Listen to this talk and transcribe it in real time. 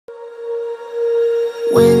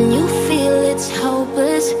When you feel it's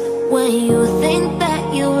hopeless, when you think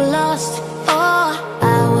that you lost, oh,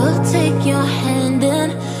 I will take your hand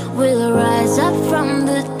and we'll rise up from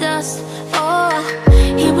the dust. Oh,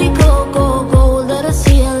 here we go, go, go, let us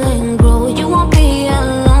heal and grow. You won't be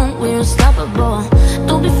alone, we're unstoppable.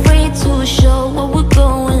 Don't be afraid to show what we're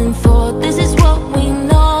going for. This is what we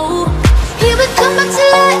know. Here we come back to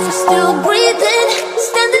life, we're still breathing.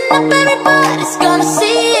 Standing up, everybody's gonna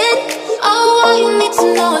see it. Oh, all you need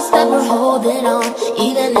to know is that we're holding on.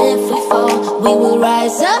 Even if we fall, we will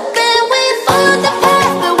rise up and we follow the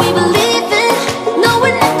path that we believe in. No,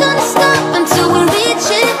 we're not gonna stop until we reach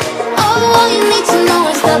it. Oh, all you need to know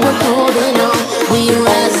is that we're holding on. We